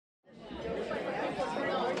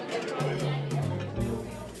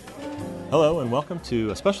Hello and welcome to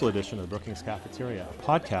a special edition of the Brookings Cafeteria, a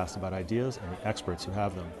podcast about ideas and the experts who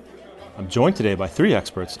have them. I'm joined today by three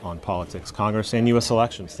experts on politics, Congress, and U.S.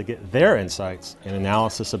 elections to get their insights and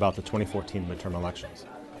analysis about the 2014 midterm elections.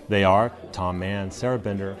 They are Tom Mann, Sarah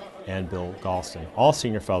Bender, and Bill Galston, all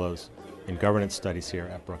senior fellows in governance studies here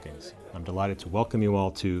at Brookings. I'm delighted to welcome you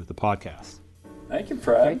all to the podcast. Thank you,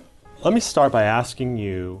 Fred. Let me start by asking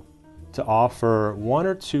you to offer one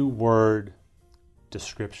or two word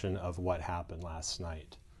description of what happened last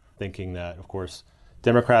night, thinking that, of course,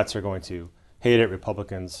 Democrats are going to hate it,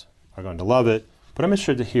 Republicans are going to love it, but I'm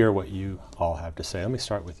interested to hear what you all have to say. Let me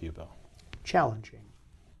start with you, Bill. Challenging.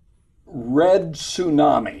 Red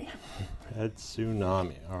tsunami. Red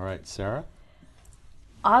tsunami. All right, Sarah?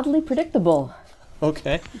 Oddly predictable.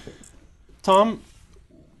 Okay. Tom,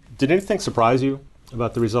 did anything surprise you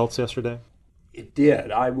about the results yesterday? It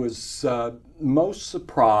did. I was most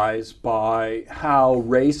surprised by how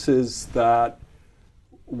races that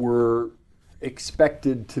were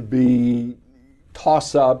expected to be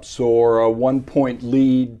toss-ups or a 1-point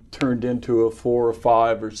lead turned into a 4 or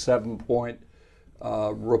 5 or 7-point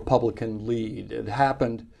Republican lead. It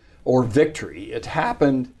happened, or victory. It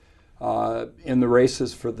happened in the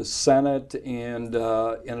races for the Senate and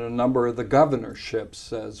in a number of the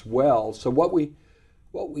governorships as well. So what we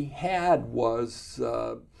had was,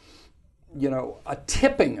 a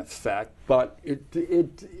tipping effect, but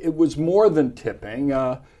it was more than tipping.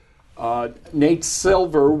 Nate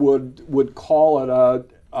Silver would call it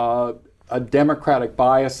a Democratic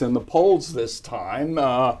bias in the polls this time,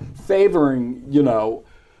 favoring,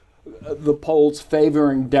 the polls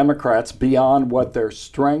favoring Democrats beyond what their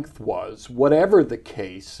strength was. Whatever the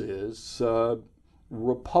case is,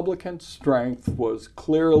 Republican strength was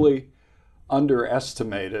clearly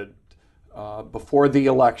underestimated before the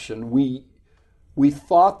election. We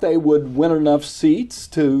thought they would win enough seats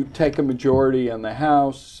to take a majority in the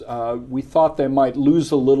House. We thought they might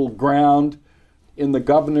lose a little ground in the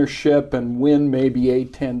governorship and win maybe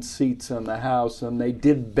 8-10 seats in the House, and they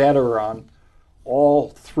did better on all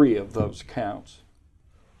three of those counts.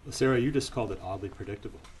 Sarah, you just called it oddly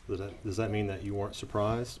predictable. Does that mean that you weren't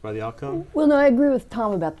surprised by the outcome? Well, no, I agree with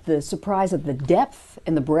Tom about the surprise of the depth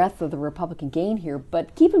and the breadth of the Republican gain here.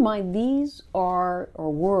 But keep in mind, these are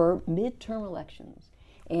or were midterm elections.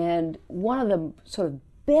 And one of the sort of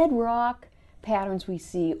bedrock patterns we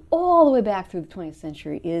see all the way back through the 20th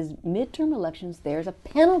century is midterm elections. There's a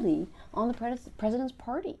penalty on the president's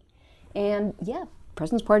party. And yeah,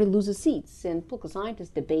 president's party loses seats. And political scientists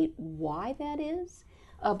debate why that is.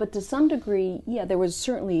 But to some degree, yeah, there was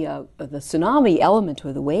certainly the tsunami element to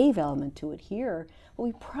it, the wave element to it here. But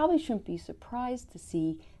we probably shouldn't be surprised to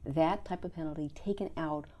see that type of penalty taken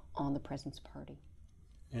out on the president's party.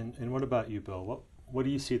 And what about you, Bill? What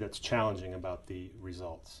do you see that's challenging about the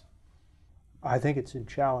results? I think it's a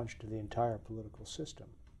challenge to the entire political system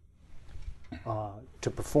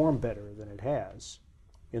to perform better than it has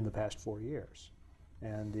in the past 4 years.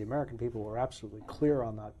 And the American people were absolutely clear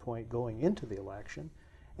on that point going into the election.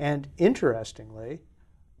 And interestingly,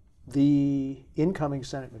 the incoming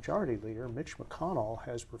Senate Majority Leader, Mitch McConnell,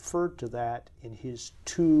 has referred to that in his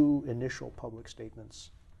 2 initial public statements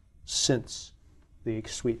since the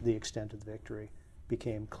extent of the victory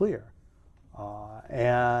became clear.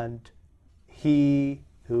 And he,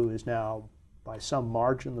 who is now by some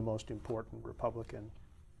margin the most important Republican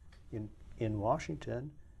in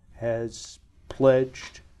Washington, has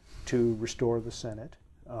pledged to restore the Senate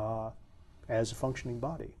as a functioning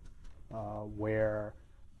body, where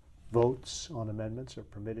votes on amendments are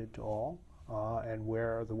permitted to all, and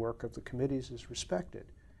where the work of the committees is respected.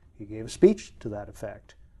 He gave a speech to that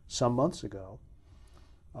effect some months ago,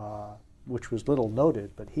 which was little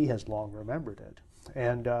noted, but he has long remembered it.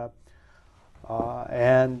 And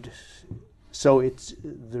so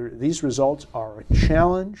these results are a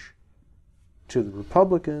challenge to the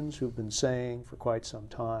Republicans, who've been saying for quite some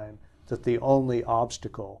time that the only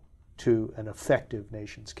obstacle to an effective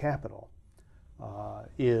nation's capital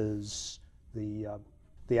is the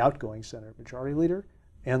outgoing Senate Majority Leader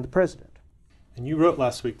and the President. And you wrote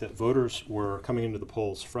last week that voters were coming into the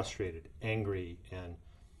polls frustrated, angry, and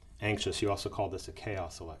anxious. You also called this a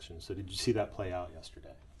chaos election. So did you see that play out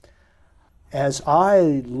yesterday? As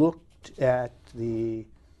I looked at the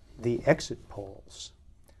exit polls,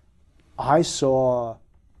 I saw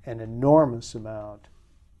an enormous amount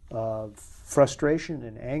of frustration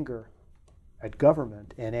and anger at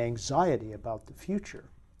government and anxiety about the future.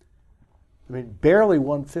 I mean, barely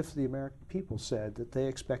 1/5 of the American people said that they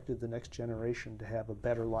expected the next generation to have a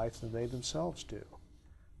better life than they themselves do.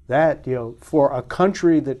 That, for a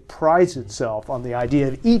country that prides itself on the idea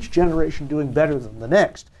of each generation doing better than the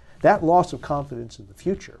next, that loss of confidence in the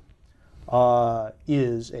future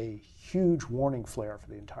is a huge warning flare for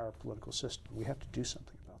the entire political system. We have to do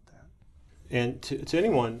something about that. And to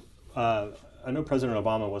anyone, I know President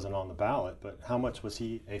Obama wasn't on the ballot, but how much was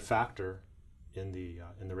he a factor in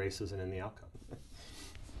the races and in the outcome?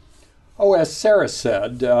 Oh, as Sarah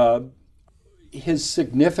said, his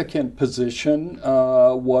significant position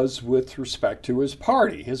was with respect to his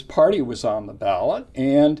party. His party was on the ballot,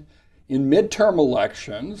 and in midterm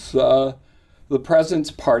elections, the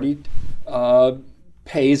president's party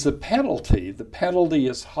pays a penalty. The penalty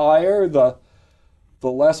is higher the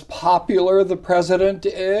less popular the president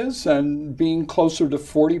is, and being closer to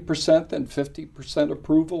 40% than 50%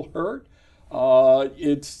 approval hurt.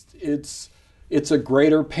 It's a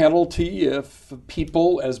greater penalty if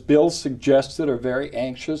people, as Bill suggested, are very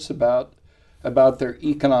anxious about their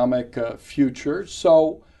economic future.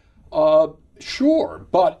 So, sure,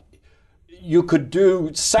 but you could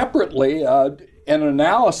do separately an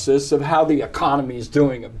analysis of how the economy is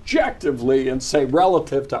doing objectively and say,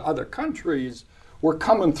 relative to other countries, we're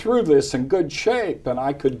coming through this in good shape. And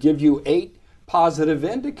I could give you 8 positive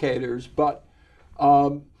indicators, but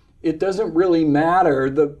it doesn't really matter.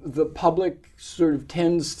 The public sort of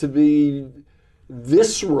tends to be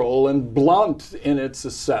visceral and blunt in its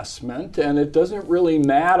assessment, and it doesn't really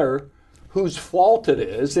matter whose fault it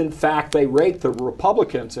is. In fact, they rate the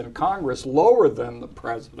Republicans in Congress lower than the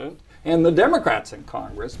president and the Democrats in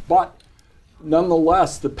Congress, but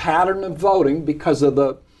nonetheless, the pattern of voting, because of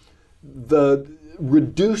the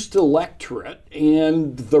reduced electorate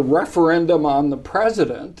and the referendum on the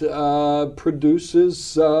president,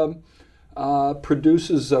 produces a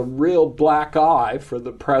real black eye for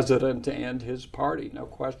the president and his party, no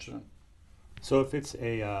question. So if it's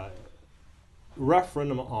a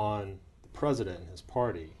referendum on the president and his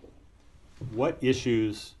party, what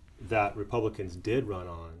issues that Republicans did run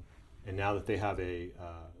on, and now that they have a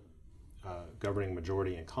governing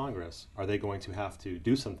majority in Congress, are they going to have to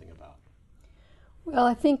do something about? Well,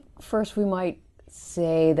 I think first we might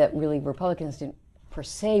say that really Republicans didn't per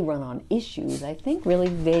se run on issues. I think really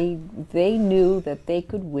they knew that they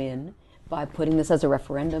could win by putting this as a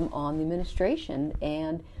referendum on the administration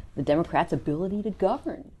and the Democrats' ability to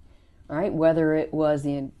govern. All right, whether it was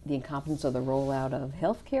the incompetence of the rollout of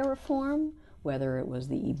health care reform, whether it was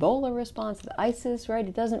the Ebola response to ISIS, right?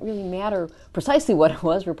 It doesn't really matter precisely what it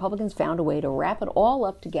was. Republicans found a way to wrap it all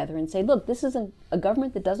up together and say, look, this is a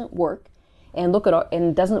government that doesn't work. And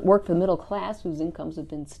and doesn't work for the middle class, whose incomes have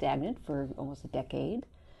been stagnant for almost a decade.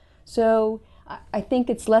 So I think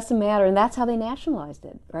it's less a matter, and that's how they nationalized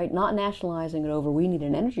it, right? Not nationalizing it over, we need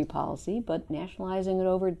an energy policy, but nationalizing it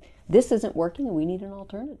over, this isn't working and we need an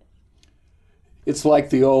alternative. It's like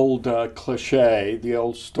the old cliche, the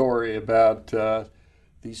old story about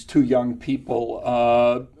these 2 young people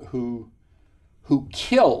who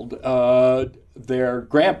killed their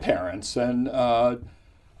grandparents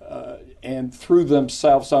and threw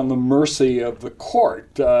themselves on the mercy of the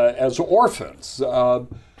court as orphans.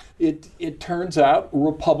 It turns out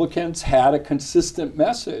Republicans had a consistent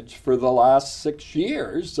message for the last 6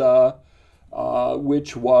 years,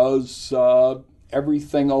 which was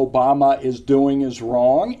everything Obama is doing is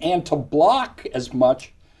wrong, and to block as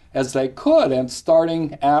much as they could. And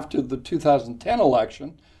starting after the 2010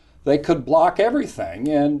 election, they could block everything.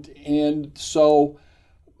 And so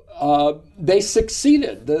they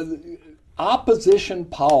succeeded. The opposition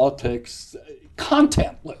politics,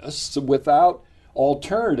 contentless, without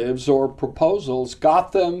alternatives or proposals,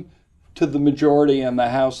 got them to the majority in the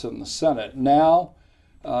House and the Senate. Now,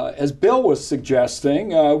 as Bill was suggesting,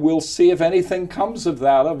 we'll see if anything comes of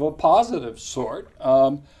that of a positive sort.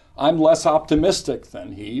 I'm less optimistic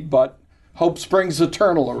than he, but hope springs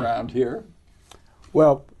eternal around here.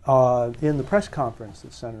 Well, in the press conference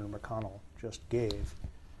that Senator McConnell just gave,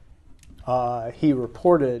 he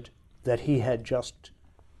reported that he had just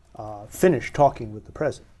finished talking with the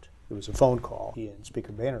president. It was a phone call. He and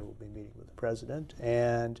Speaker Boehner will be meeting with the president,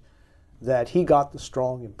 and that he got the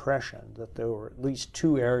strong impression that there were at least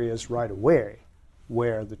 2 areas right away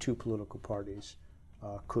where the 2 political parties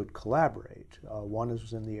could collaborate. One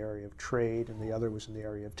was in the area of trade, and the other was in the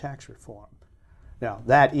area of tax reform. Now,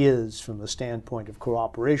 that is, from the standpoint of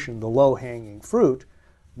cooperation, the low-hanging fruit,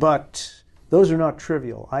 but those are not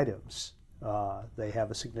trivial items. They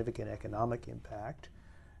have a significant economic impact.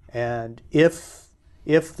 And if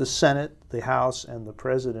the Senate, the House, and the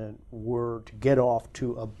President were to get off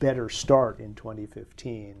to a better start in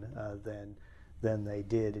 2015 than they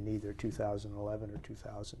did in either 2011 or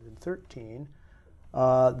 2013,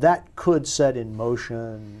 that could set in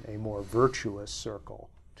motion a more virtuous circle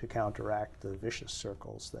to counteract the vicious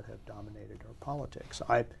circles that have dominated our politics.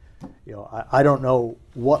 I don't know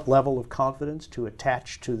what level of confidence to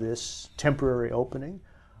attach to this temporary opening.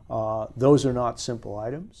 Those are not simple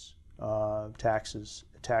items, taxes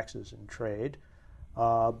and trade,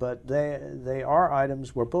 but they are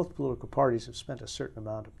items where both political parties have spent a certain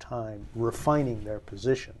amount of time refining their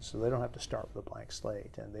positions, so they don't have to start with a blank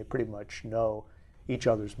slate, and they pretty much know each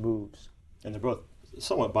other's moves. And they're both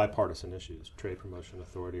somewhat bipartisan issues, trade promotion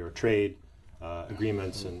authority or trade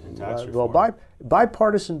agreements and tax reform. Well,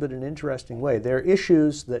 bipartisan, but in an interesting way. They're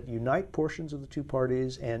issues that unite portions of the two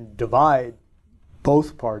parties and divide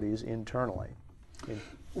both parties internally.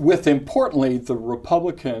 With, importantly, the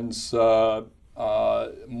Republicans more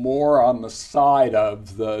on the side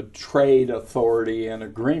of the trade authority and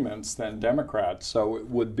agreements than Democrats. So it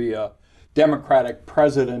would be a Democratic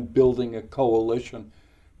president building a coalition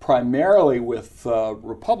primarily with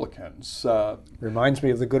Republicans. Reminds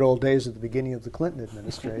me of the good old days at the beginning of the Clinton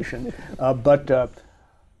administration. But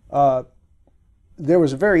there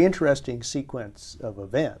was a very interesting sequence of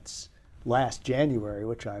events last January,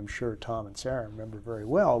 which I'm sure Tom and Sarah remember very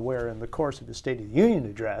well, where in the course of his State of the Union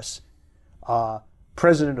address,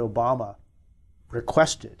 President Obama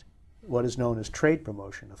requested what is known as trade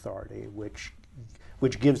promotion authority, which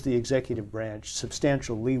gives the executive branch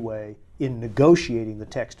substantial leeway in negotiating the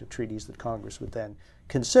text of treaties that Congress would then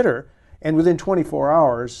consider. And within 24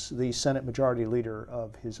 hours, the Senate Majority Leader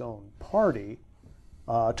of his own party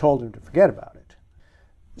told him to forget about it.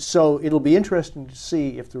 So it'll be interesting to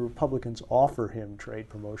see if the Republicans offer him trade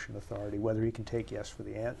promotion authority, whether he can take yes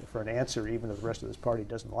for an answer, even if the rest of his party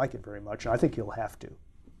doesn't like it very much. And I think he'll have to.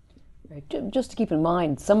 Right. Just to keep in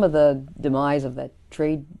mind, some of the demise of that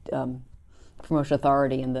trade promotion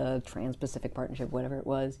authority and the Trans-Pacific Partnership, whatever it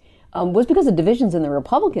was because of divisions in the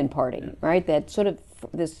Republican Party, right? That sort of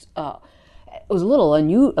this it was a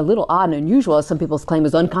little odd and unusual, as some people's claim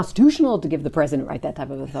is unconstitutional to give the president that type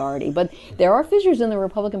of authority. But there are fissures in the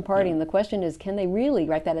Republican Party, and the question is, can they really,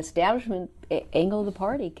 that establishment angle of the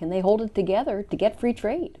party, can they hold it together to get free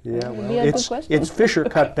trade? Yeah, well, it's Fisher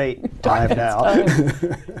cut bait time now.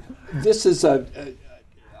 This is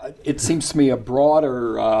it seems to me a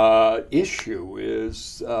broader issue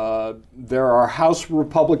is there are House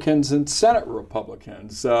Republicans and Senate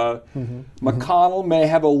Republicans. McConnell may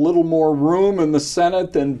have a little more room in the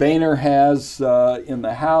Senate than Boehner has in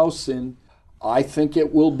the House, and I think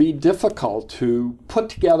it will be difficult to put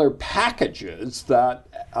together packages that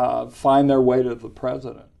find their way to the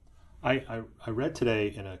president. I read today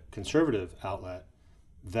in a conservative outlet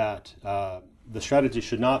that the strategy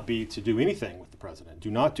should not be to do anything with the president. Do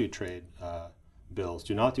not do trade bills.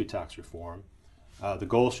 Do not do tax reform. The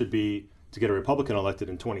goal should be to get a Republican elected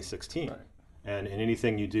in 2016. Right. And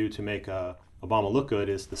anything you do to make Obama look good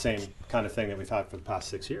is the same kind of thing that we've had for the past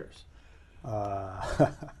 6 years.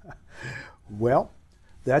 Well,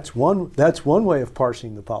 that's one way of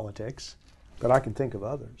parsing the politics, but I can think of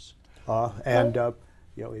others.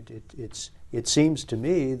 It seems to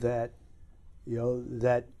me that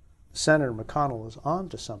that Senator McConnell is on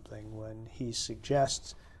to something when he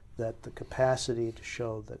suggests that the capacity to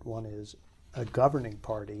show that one is a governing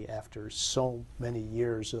party after so many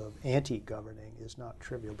years of anti-governing is not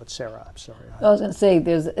trivial. But Sarah, I'm sorry. I was going to say,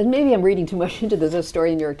 maybe I'm reading too much into this. There's a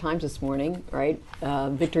story in the New York Times this morning, right?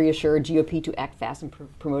 Victory assured GOP to act fast in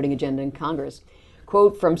promoting agenda in Congress.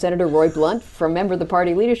 Quote from Senator Roy Blunt, from member of the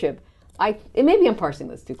party leadership. Maybe I'm parsing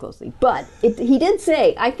this too closely, but he did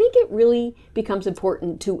say, I think it really becomes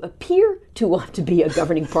important to appear to want to be a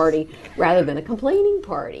governing party rather than a complaining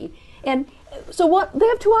party. And so they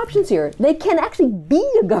have two options here. They can actually be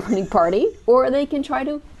a governing party, or they can try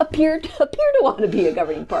to appear to want to be a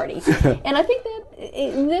governing party. And I think that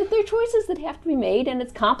there are choices that have to be made, and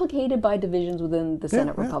it's complicated by divisions within the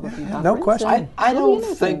Senate Republican Conference. No question. I don't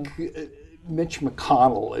think Mitch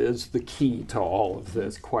McConnell is the key to all of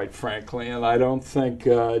this, quite frankly, and I don't think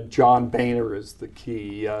John Boehner is the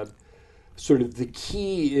key. Sort of the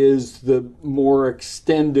key is the more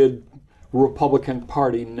extended Republican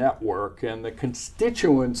Party network and the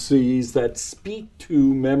constituencies that speak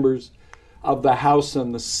to members of the House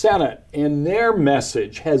and the Senate, and their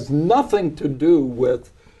message has nothing to do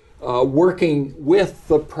with working with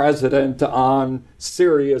the president on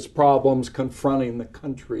serious problems confronting the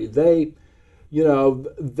country. They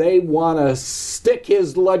want to stick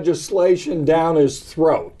his legislation down his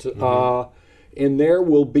throat. And there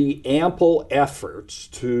will be ample efforts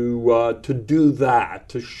to do that,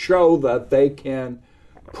 to show that they can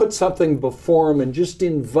put something before him and just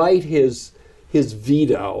invite his his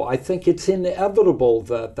veto. I think it's inevitable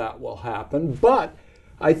that that will happen, but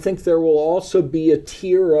I think there will also be a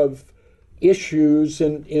tier of issues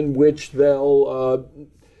in which the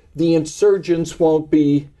insurgents won't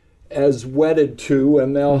be as wedded to,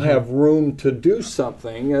 and they'll have room to do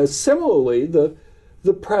something. Similarly,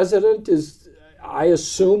 the president is, I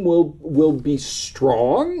assume, will be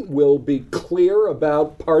strong, will be clear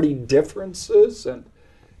about party differences and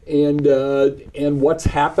what's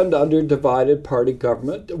happened under divided party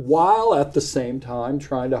government, while at the same time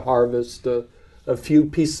trying to harvest a few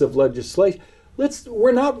pieces of legislation.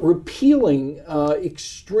 We're not repealing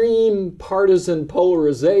extreme partisan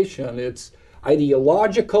polarization. It's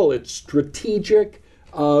ideological, it's strategic.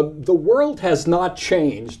 The world has not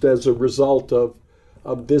changed as a result of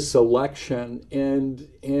this election,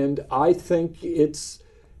 and I think it's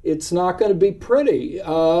not going to be pretty.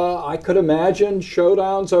 I could imagine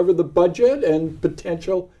showdowns over the budget and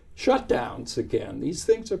potential shutdowns again. These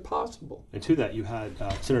things are possible. And to that, you had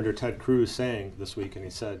Senator Ted Cruz saying this week, and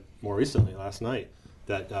he said more recently last night,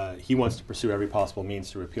 that he wants to pursue every possible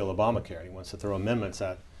means to repeal Obamacare. He wants to throw amendments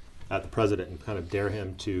at the president and kind of dare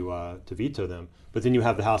him to veto them. But then you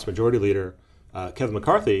have the House Majority Leader, Kevin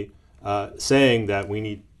McCarthy, saying that we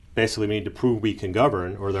need to prove we can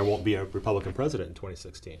govern, or there won't be a Republican president in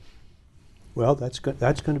 2016. Well, that's going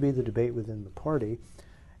to be the debate within the party,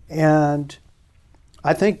 and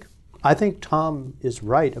I think Tom is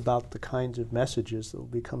right about the kinds of messages that will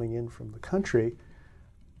be coming in from the country,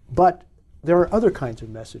 but there are other kinds of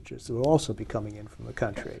messages that will also be coming in from the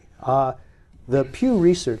country. The Pew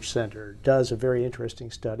Research Center does a very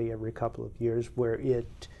interesting study every couple of years where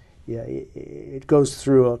it goes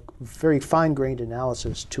through a very fine-grained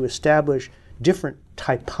analysis to establish different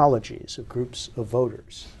typologies of groups of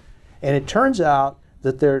voters. And it turns out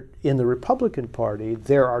that in the Republican Party,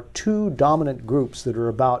 there are two dominant groups that are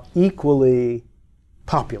about equally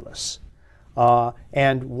populous.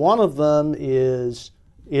 And one of them is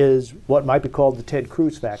what might be called the Ted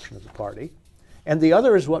Cruz faction of the party, and the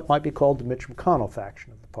other is what might be called the Mitch McConnell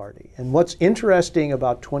faction of the party. And what's interesting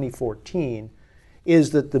about 2014 is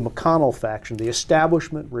that the McConnell faction, the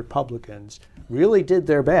establishment Republicans, really did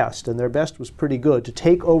their best, and their best was pretty good, to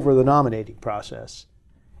take over the nominating process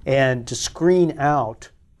and to screen out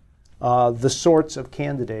the sorts of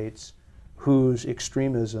candidates whose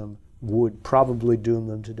extremism would probably doom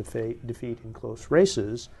them to defeat in close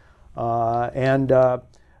races. And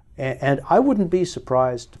I wouldn't be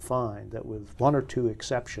surprised to find that, with one or two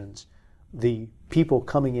exceptions, the people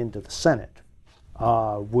coming into the Senate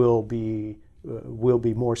will be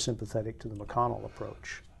more sympathetic to the McConnell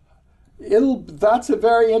approach. That's a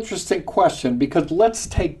very interesting question, because let's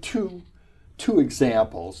take two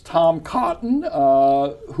examples. Tom Cotton,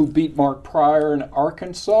 who beat Mark Pryor in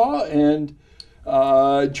Arkansas, and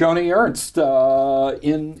Joni Ernst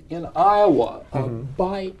in Iowa.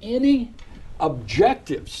 By any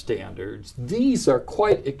objective standards, these are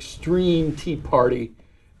quite extreme Tea Party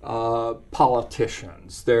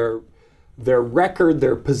politicians. Their record,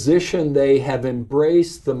 their position, they have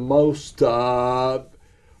embraced the most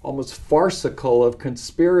almost farcical of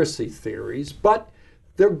conspiracy theories, but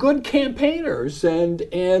they're good campaigners, and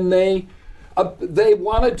they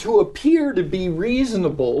wanted to appear to be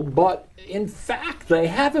reasonable, but in fact they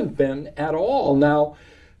haven't been at all. Now,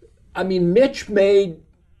 I mean, Mitch made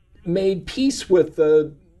peace with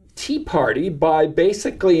the Tea Party by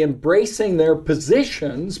basically embracing their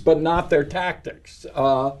positions but not their tactics.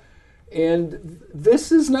 And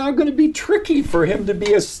this is now going to be tricky for him to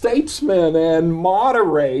be a statesman and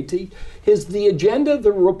moderate. The agenda of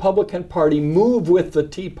the Republican Party move with the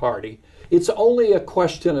Tea Party. It's only a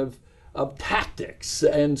question of tactics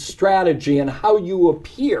and strategy and how you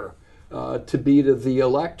appear to be to the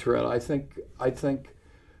electorate. I think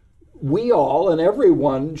we all and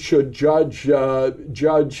everyone should judge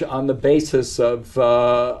on the basis of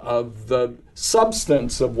the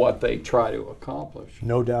substance of what they try to accomplish.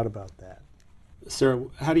 No doubt about that. Sarah,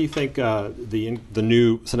 how do you think the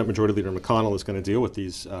new Senate Majority Leader McConnell is going to deal with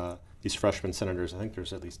these freshman senators? I think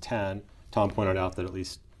there's at least 10. Tom pointed out that at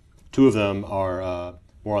least 2 of them are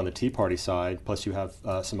more on the Tea Party side, plus you have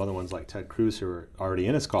some other ones like Ted Cruz who are already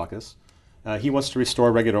in his caucus. He wants to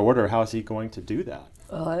restore regular order. How is he going to do that?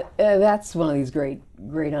 That's one of these great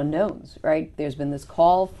unknowns, right? There's been this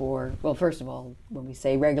call for, well, first of all, when we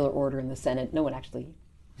say regular order in the Senate, no one actually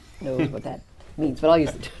knows what that means, but I'll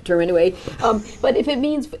use the term anyway. But if it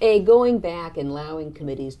means going back and allowing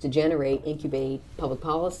committees to incubate public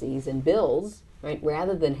policies and bills, right,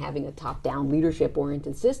 rather than having a top-down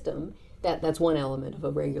leadership-oriented system, that's one element of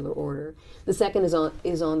a regular order. The second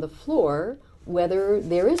is on the floor, whether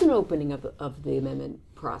there is an opening of the amendment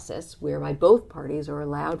process whereby both parties are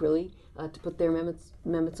allowed really to put their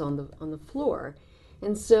amendments on the floor.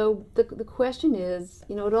 And so the question is,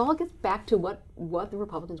 it all gets back to what the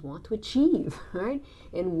Republicans want to achieve, right?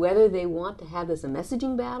 And whether they want to have this a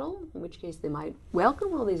messaging battle, in which case they might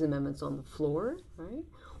welcome all these amendments on the floor, right?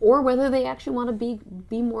 Or whether they actually want to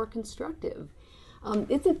be more constructive.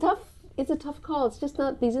 It's a tough call. It's just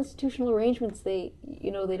not these institutional arrangements. We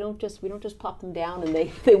don't just plop them down and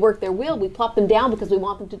they work their will. We plop them down because we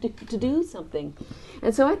want them to do something.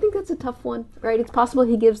 And so I think that's a tough one, right? It's possible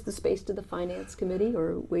he gives the space to the Finance Committee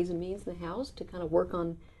or Ways and Means in the House to kind of work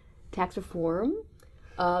on tax reform,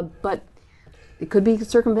 but it could be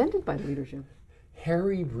circumvented by the leadership.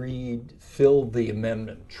 Harry Reid filled the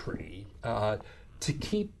amendment tree to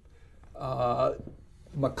keep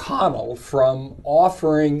McConnell from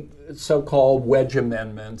offering so-called wedge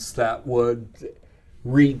amendments that would,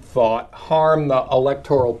 Reid thought, harm the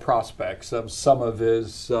electoral prospects of some of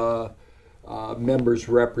his members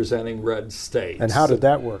representing red states. And how did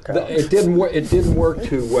that work out? It didn't work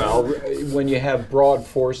too well. When you have broad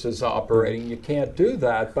forces operating, you can't do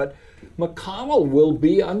that. But McConnell will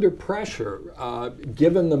be under pressure,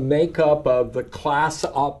 given the makeup of the class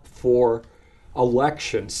up for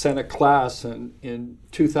election, Senate class in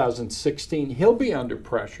 2016. He'll be under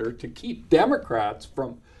pressure to keep Democrats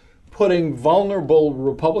from putting vulnerable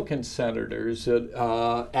Republican senators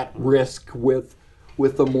at risk with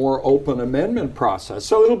a more open amendment process.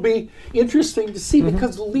 So it'll be interesting to see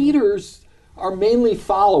because leaders are mainly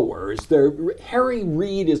followers. Harry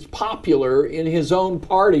Reid is popular in his own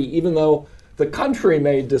party, even though the country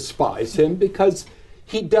may despise him, because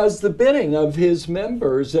he does the bidding of his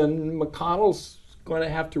members, and McConnell's going to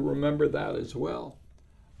have to remember that as well.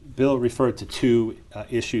 Bill referred to two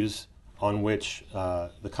issues on which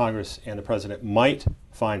the Congress and the President might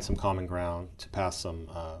find some common ground to pass some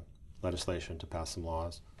legislation, to pass some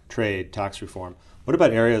laws: trade, tax reform. What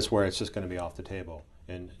about areas where it's just going to be off the table,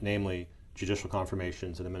 and namely judicial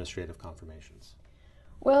confirmations and administrative confirmations?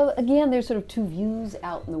 Well, again, there's sort of two views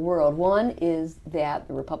out in the world. One is that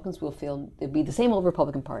the Republicans will feel, it'll be the same old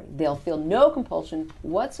Republican Party. They'll feel no compulsion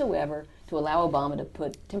whatsoever to allow Obama to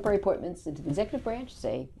put temporary appointments into the executive branch,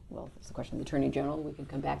 say, well, it's the question of the Attorney General we can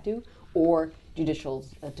come back to, or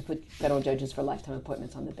judicials, to put federal judges for lifetime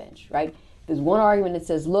appointments on the bench, right? There's one argument that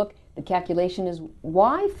says, look, the calculation is,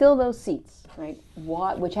 why fill those seats, right?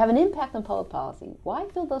 Which have an impact on public policy. Why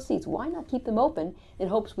fill those seats? Why not keep them open in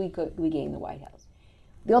hopes we gain the White House?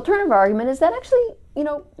 The alternative argument is that actually,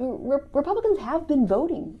 Republicans have been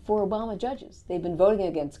voting for Obama judges. They've been voting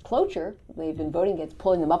against cloture. They've been voting against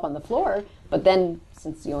pulling them up on the floor. But then,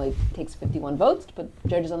 since it only takes 51 votes to put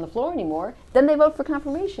judges on the floor anymore, then they vote for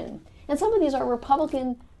confirmation. And some of these are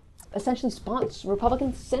Republican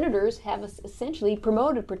senators have essentially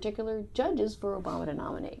promoted particular judges for Obama to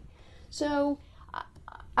nominate. So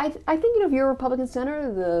I think, if you're a Republican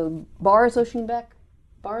senator, the Bar Association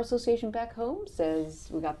back home says,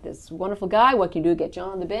 we got this wonderful guy, what can you do to get John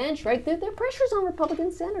on the bench, right? There are pressures on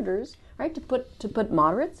Republican senators, right, to put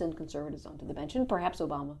moderates and conservatives onto the bench, and perhaps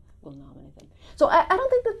Obama will nominate them. So I don't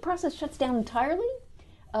think the process shuts down entirely,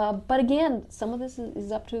 but again, some of this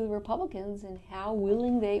is up to the Republicans and how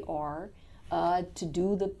willing they are to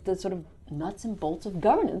do the sort of nuts and bolts of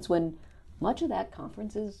governance when much of that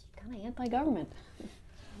conference is kind of anti-government.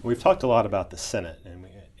 We've talked a lot about the Senate,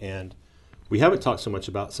 and we haven't talked so much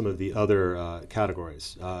about some of the other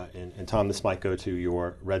categories. And Tom, this might go to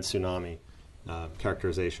your red tsunami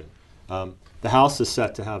characterization. The House is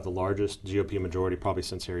set to have the largest GOP majority probably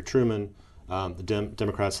since Harry Truman. The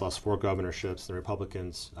Democrats lost 4 governorships. The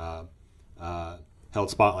Republicans held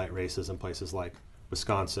spotlight races in places like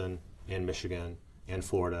Wisconsin and Michigan and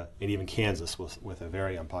Florida and even Kansas with a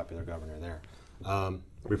very unpopular governor there.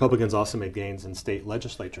 Republicans also made gains in state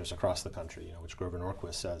legislatures across the country, which Grover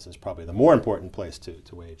Norquist says is probably the more important place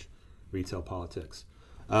to wage retail politics.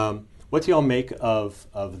 What do y'all make of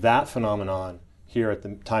that phenomenon here at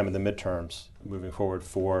the time of the midterms moving forward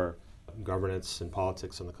for governance and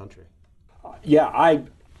politics in the country? Yeah,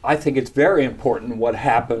 I think it's very important what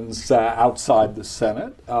happens outside the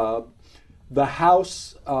Senate. The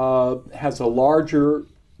House has a larger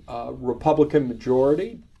Republican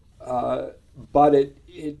majority, but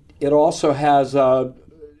it also has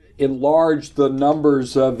enlarged the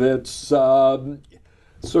numbers of its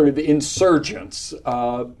sort of insurgents,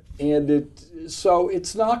 so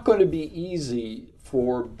it's not going to be easy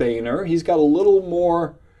for Boehner. He's got a little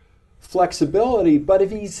more flexibility, but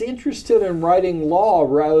if he's interested in writing law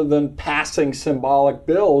rather than passing symbolic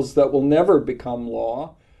bills that will never become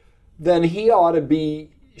law, then he ought to be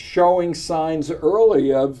showing signs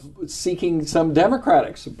early of seeking some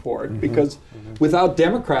Democratic support, because without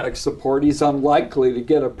Democratic support, he's unlikely to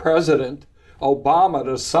get a President Obama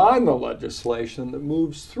to sign the legislation that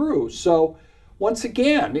moves through. So once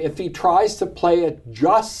again, if he tries to play it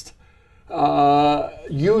just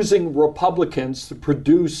using Republicans to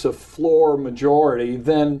produce a floor majority,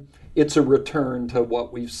 then it's a return to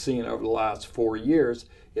what we've seen over the last 4 years.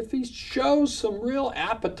 If he shows some real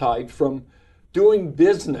appetite from doing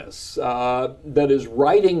business that is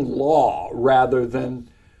writing law rather than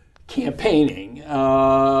campaigning,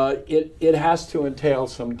 it has to entail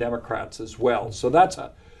some Democrats as well. So that's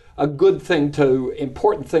a good thing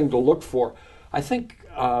important thing to look for. I think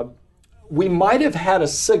we might have had a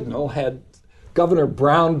signal had Governor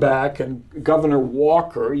Brownback and Governor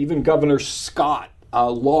Walker, even Governor Scott,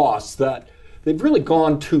 lost, that they've really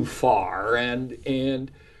gone too far, and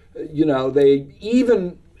you know, they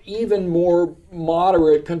even more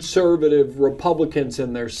moderate conservative Republicans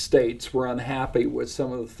in their states were unhappy with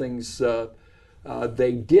some of the things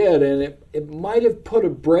they did, and it might have put a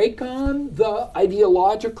brake on the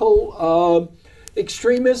ideological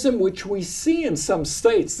extremism which we see in some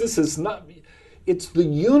states. It's the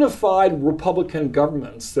unified Republican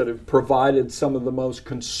governments that have provided some of the most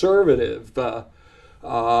conservative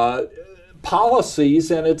policies,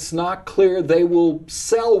 and it's not clear they will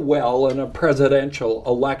sell well in a presidential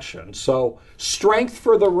election. So strength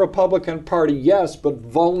for the Republican Party, yes, but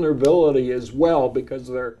vulnerability as well, because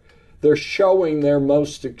they're showing their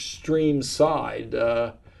most extreme side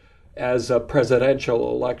as a presidential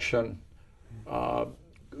election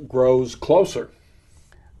grows closer.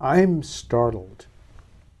 I'm startled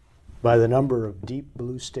by the number of deep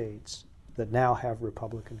blue states that now have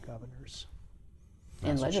Republican governors.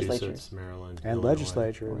 And legislatures. Maryland, And Illinois,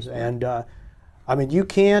 legislatures. And I mean, you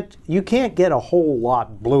can't get a whole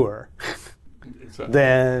lot bluer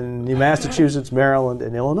than Massachusetts, Maryland,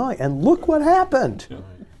 and Illinois. And look what happened. Yeah.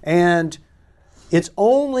 And it's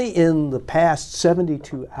only in the past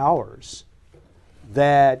 72 hours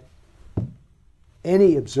that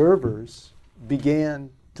any observers began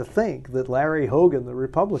to think that Larry Hogan, the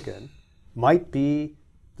Republican, might be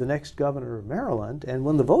the next governor of Maryland. And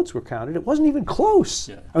when the votes were counted, it wasn't even close.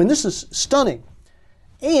 Yeah. I mean, this is stunning.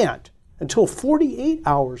 And until 48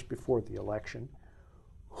 hours before the election,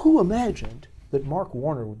 who imagined that Mark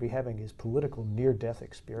Warner would be having his political near-death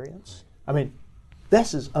experience? I mean,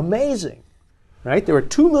 this is amazing, right? There were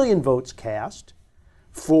 2 million votes cast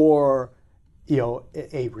for, you know,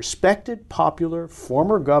 a respected, popular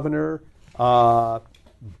former governor,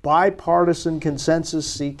 bipartisan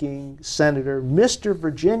consensus-seeking senator, Mr.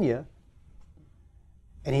 Virginia,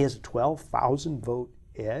 and he has a 12,000 vote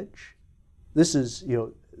edge. This is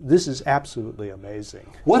absolutely amazing.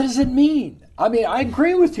 What does it mean? I mean, I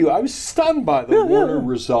agree with you. I was stunned by the Warner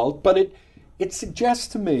result, but it suggests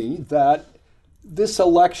to me that this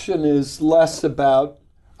election is less about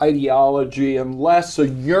ideology and less a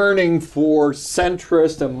yearning for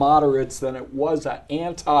centrist and moderates than it was an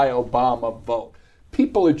anti-Obama vote.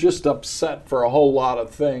 People are just upset for a whole lot of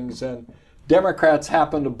things, and Democrats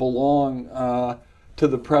happen to belong to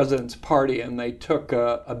the president's party, and they took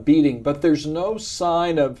a beating. But there's no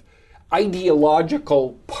sign of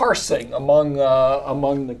ideological parsing among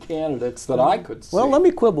the candidates that I could see. Well, let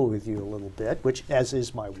me quibble with you a little bit, which as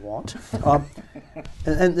is my wont,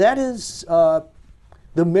 and that is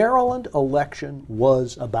the Maryland election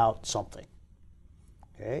was about something.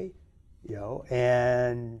 Okay,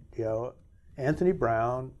 Anthony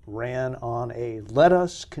Brown ran on a let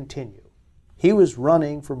us continue. He was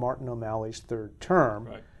running for Martin O'Malley's third term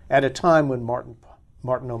at a time when Martin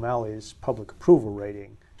O'Malley's public approval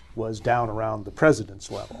rating was down around the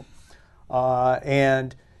president's level.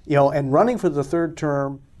 And running for the third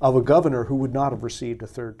term of a governor who would not have received a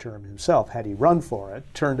third term himself had he run for it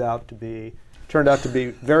turned out to be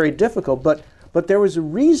very difficult. But there was a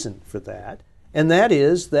reason for that, and that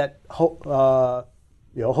is that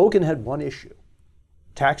Hogan had one issue.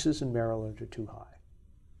 Taxes in Maryland are too high.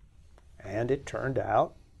 And it turned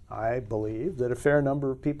out, I believe, that a fair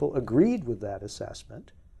number of people agreed with that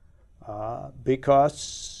assessment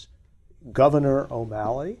because Governor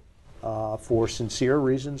O'Malley, for sincere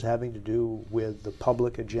reasons having to do with the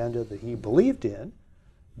public agenda that he believed in,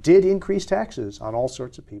 did increase taxes on all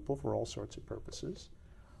sorts of people for all sorts of purposes.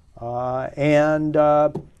 And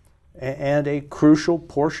a crucial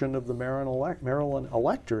portion of the Maryland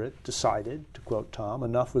electorate decided, to quote Tom,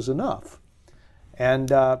 enough was enough.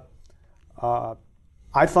 And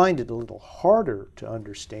I find it a little harder to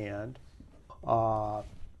understand, how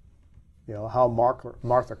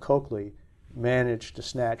Martha Coakley managed to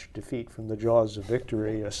snatch defeat from the jaws of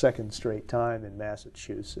victory a second straight time in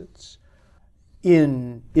Massachusetts.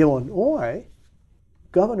 In Illinois,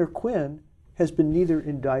 Governor Quinn has been neither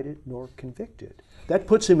indicted nor convicted. That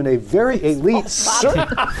puts him in a very elite,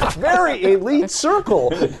 very elite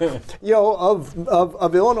circle,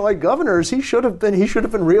 of Illinois governors. He should have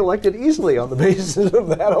been reelected easily on the basis of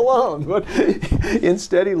that alone. But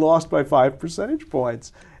instead, he lost by 5 percentage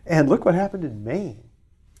points. And look what happened in Maine.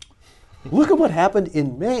 Look at what happened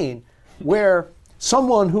in Maine, where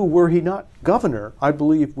someone who, were he not governor, I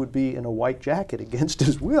believe would be in a white jacket against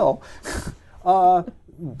his will,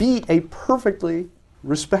 beat a perfectly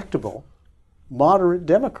respectable, moderate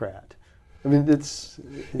Democrat. I mean,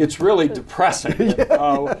 it's really depressing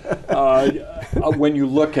when you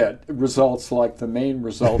look at results like the Maine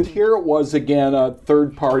result. Here it was again a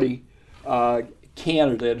third-party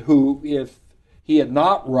candidate who, if he had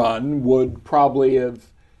not run, would probably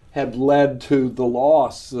have led to the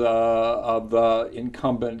loss of the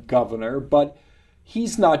incumbent governor, but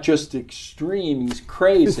he's not just extreme, he's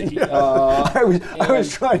crazy. I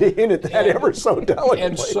was trying to hint at that ever so delicately.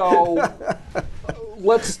 And so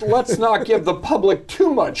let's not give the public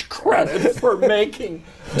too much credit for making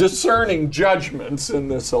discerning judgments in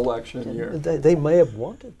this election year. They may have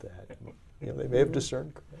wanted that. They may have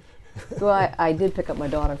discerned correctly. Well, I did pick up my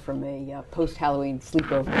daughter from a post-Halloween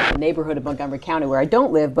sleepover in the neighborhood of Montgomery County where I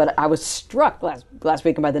don't live, but I was struck last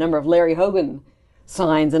weekend by the number of Larry Hogan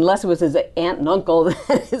signs. Unless it was his aunt and uncle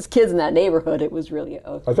and his kids in that neighborhood, it was really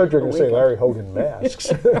I thought you were going to say Larry Hogan masks.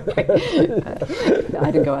 I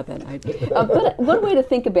didn't go out that night. But one way to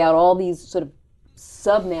think about all these sort of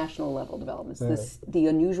subnational level developments, the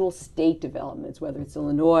unusual state developments, whether it's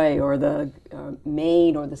Illinois or the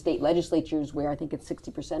Maine or the state legislatures, where I think it's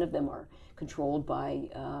 60% of them are controlled by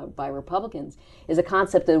Republicans, is a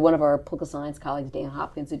concept that one of our political science colleagues, Dan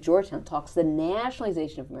Hopkins at Georgetown, talks the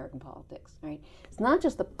nationalization of American politics. Right? It's not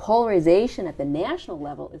just the polarization at the national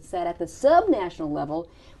level; it's that at the subnational level,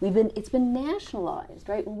 it's been nationalized.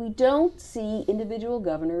 Right? We don't see individual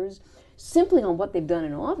governors simply on what they've done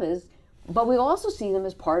in office, but we also see them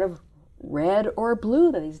as part of red or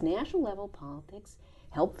blue, that these national level politics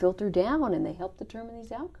help filter down and they help determine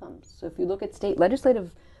these outcomes. So if you look at state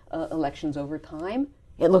legislative elections over time,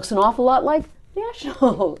 it looks an awful lot like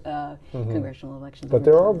national congressional elections. But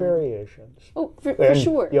there are variations. Oh, for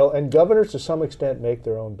sure. And governors to some extent make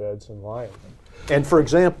their own beds and lie in them. And for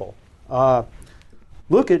example,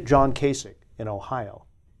 look at John Kasich in Ohio.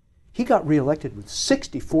 He got reelected with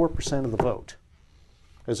 64% of the vote,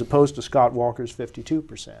 as opposed to Scott Walker's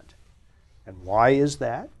 52%. And why is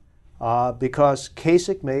that? Because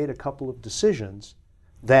Kasich made a couple of decisions,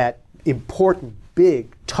 that important,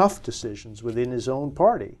 big, tough decisions within his own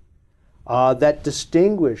party, that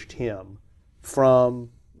distinguished him from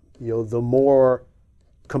the more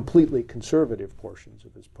completely conservative portions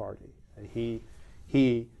of his party. And he,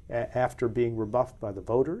 after being rebuffed by the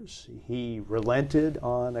voters, he relented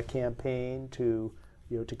on a campaign to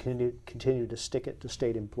continue to stick it to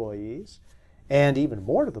state employees. And even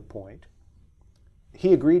more to the point,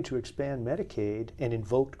 he agreed to expand Medicaid and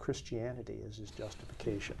invoked Christianity as his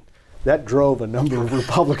justification. That drove a number of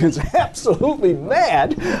Republicans absolutely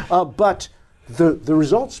mad, but the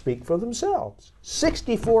results speak for themselves.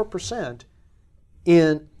 64%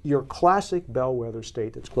 in your classic bellwether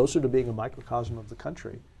state that's closer to being a microcosm of the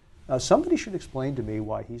country. Somebody should explain to me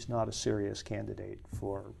why he's not a serious candidate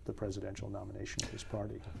for the presidential nomination of his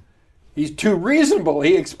party. He's too reasonable.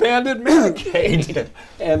 He expanded Medicaid,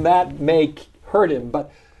 and that may hurt him.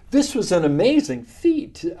 But this was an amazing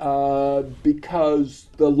feat because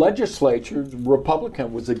the legislature,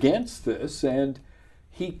 Republican, was against this, and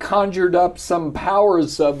he conjured up some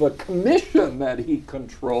powers of a commission that he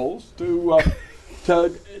controls to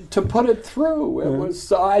put it through. It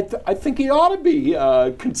was. I think he ought to be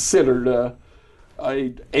considered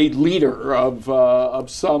a leader of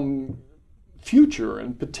some future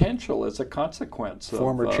and potential as a consequence.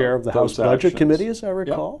 Former chair of the House Budget Committee, as I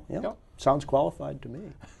recall. Yep. Sounds qualified to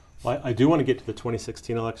me. Well, I do want to get to the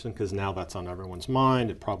 2016 election because now that's on everyone's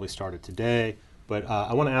mind. It probably started today. But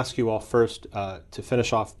I want to ask you all first to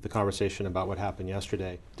finish off the conversation about what happened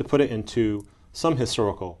yesterday, to put it into some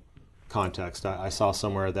historical context. I saw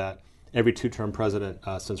somewhere that every two-term president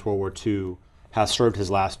since World War II has served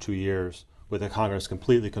his last 2 years with a Congress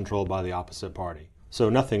completely controlled by the opposite party.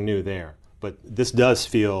 So nothing new there. But this does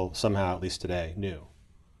feel somehow, at least today, new.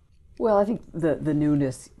 Well, I think the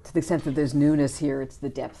newness, to the extent that there's newness here, it's the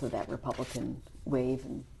depth of that Republican wave,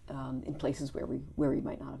 and in places where we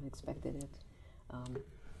might not have expected it,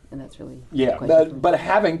 and that's really but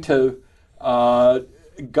having to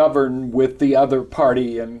govern with the other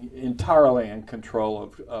party and entirely in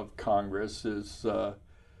control of Congress is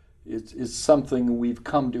something we've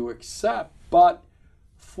come to accept. But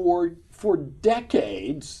for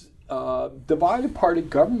decades, divided party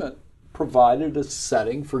government provided a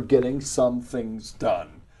setting for getting some things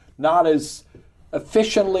done, not as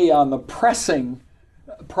efficiently on the pressing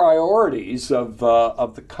priorities of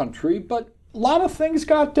the country, but a lot of things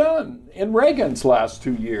got done in Reagan's last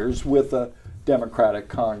 2 years with a Democratic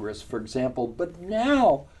Congress, for example. But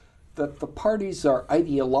now that the parties are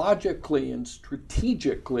ideologically and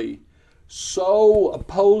strategically so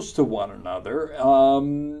opposed to one another,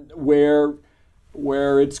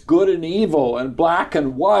 where it's good and evil and black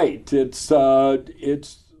and white, it's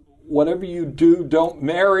whatever you do, don't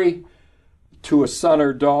marry to a son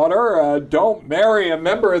or daughter, don't marry a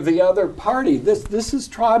member of the other party. This is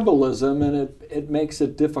tribalism, and it makes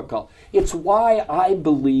it difficult. It's why I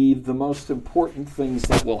believe the most important things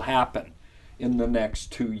that will happen in the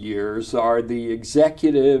next 2 years are the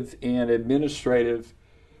executive and administrative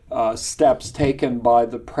steps taken by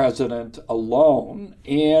the president alone.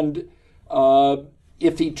 And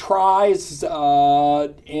if he tries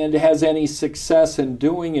and has any success in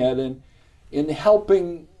doing it and in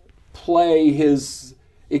helping play his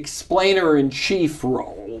explainer-in-chief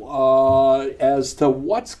role as to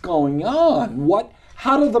what's going on,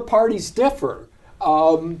 how do the parties differ,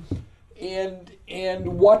 and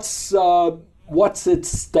what's at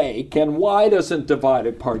stake, and why doesn't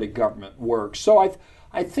divided party government work? So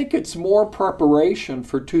I think it's more preparation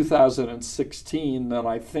for 2016 than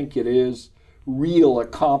I think it is real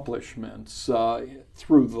accomplishments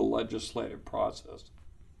through the legislative process.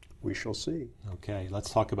 We shall see. Okay,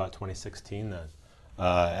 let's talk about 2016 then,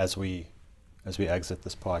 as we exit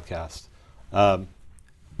this podcast.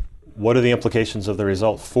 What are the implications of the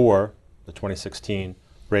result for the 2016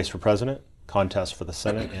 race for president, contest for the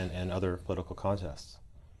Senate, and other political contests?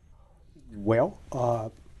 Well,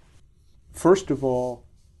 first of all,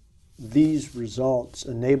 these results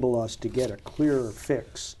enable us to get a clearer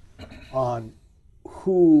fix on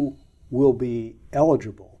who will be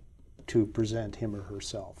eligible to present him or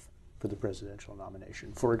herself for the presidential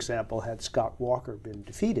nomination. For example, had Scott Walker been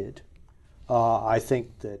defeated, I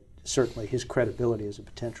think that certainly his credibility as a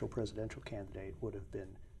potential presidential candidate would have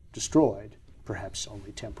been destroyed, perhaps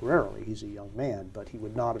only temporarily. He's a young man, but he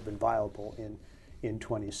would not have been viable in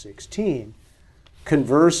 2016.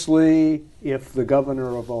 Conversely, if the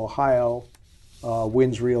governor of Ohio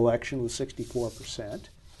wins re-election with 64%,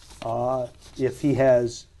 if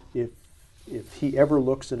he ever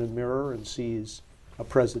looks in a mirror and sees a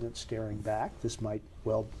president staring back, this might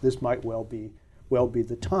well be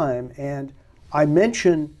the time. And I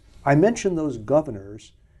mention those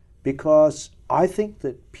governors because I think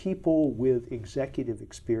that people with executive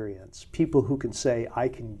experience, people who can say I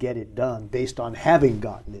can get it done based on having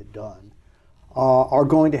gotten it done, are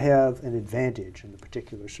going to have an advantage in the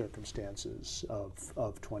particular circumstances of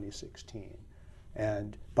 2016.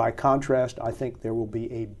 And by contrast, I think there will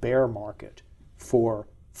be a bear market for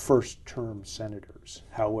first-term senators,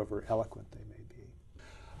 however eloquent they may be.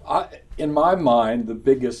 In my mind, the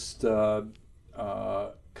biggest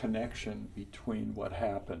connection between what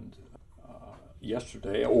happened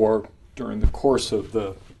yesterday or during the course of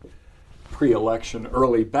the pre-election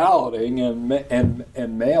early balloting and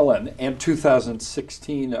mail-in and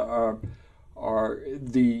 2016 are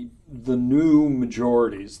the new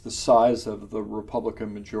majorities, the size of the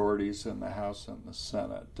Republican majorities in the House and the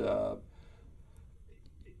Senate.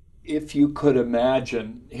 If you could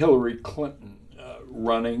imagine Hillary Clinton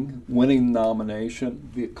winning the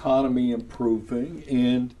nomination, the economy improving,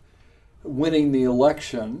 and winning the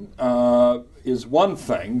election is one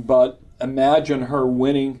thing, but imagine her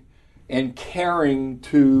winning and carrying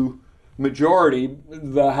to majority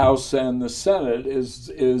the House and the Senate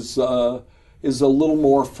is a little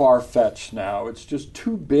more far-fetched now. It's just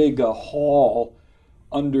too big a haul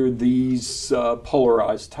under these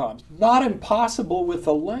polarized times. Not impossible with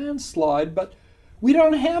a landslide, but we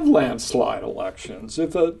don't have landslide elections.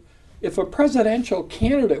 If a presidential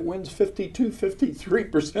candidate wins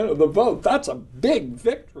 53% of the vote, that's a big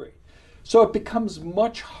victory. So it becomes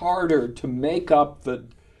much harder to make up the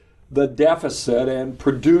deficit and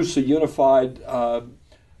produce a unified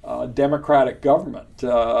democratic government.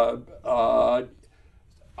 On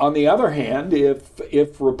the other hand,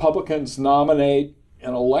 if Republicans nominate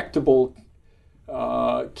an electable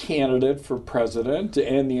candidate for president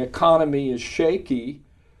and the economy is shaky,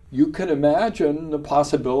 you can imagine the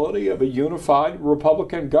possibility of a unified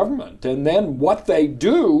Republican government. And then what they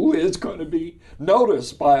do is going to be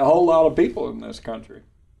noticed by a whole lot of people in this country.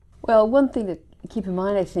 Well, one thing to keep in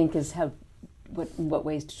mind, I think, is how what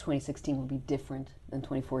ways 2016 will be different than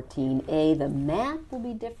 2014. A, the map will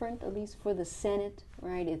be different, at least for the Senate,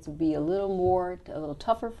 right? It will be a little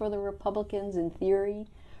tougher for the Republicans in theory,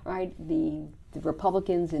 right? The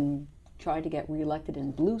Republicans try to get reelected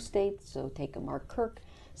in blue states, so take a Mark Kirk,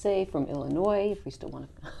 say, from Illinois, if we still want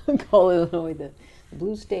to call Illinois the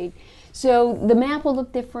blue state. So the map will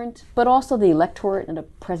look different, but also the electorate in a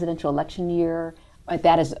presidential election year.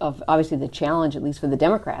 That is obviously the challenge, at least for the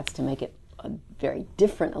Democrats, to make it a very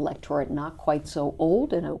different electorate, not quite so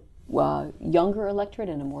old, and a younger electorate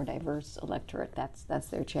and a more diverse electorate. That's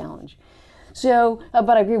their challenge. So,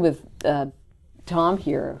 but I agree with Tom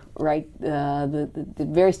here, right? The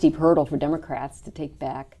very steep hurdle for Democrats to take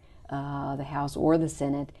back the House or the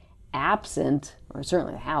Senate, absent, or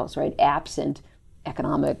certainly the House, right? Absent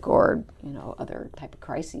economic or other type of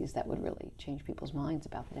crises that would really change people's minds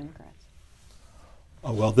about the Democrats.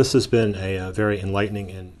 Oh, well, this has been a very enlightening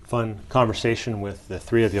and fun conversation with the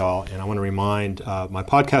three of y'all, and I want to remind my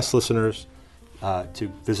podcast listeners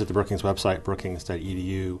to visit the Brookings website,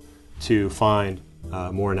 brookings.edu, to find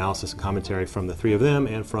more analysis and commentary from the three of them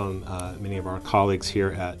and from many of our colleagues here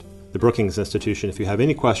at the Brookings Institution. If you have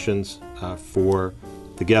any questions for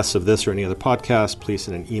the guests of this or any other podcast, please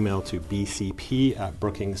send an email to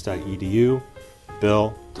bcp@brookings.edu.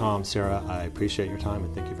 Bill, Tom, Sarah, I appreciate your time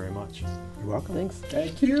and thank you very much. You're welcome. Thanks.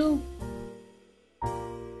 Thank you.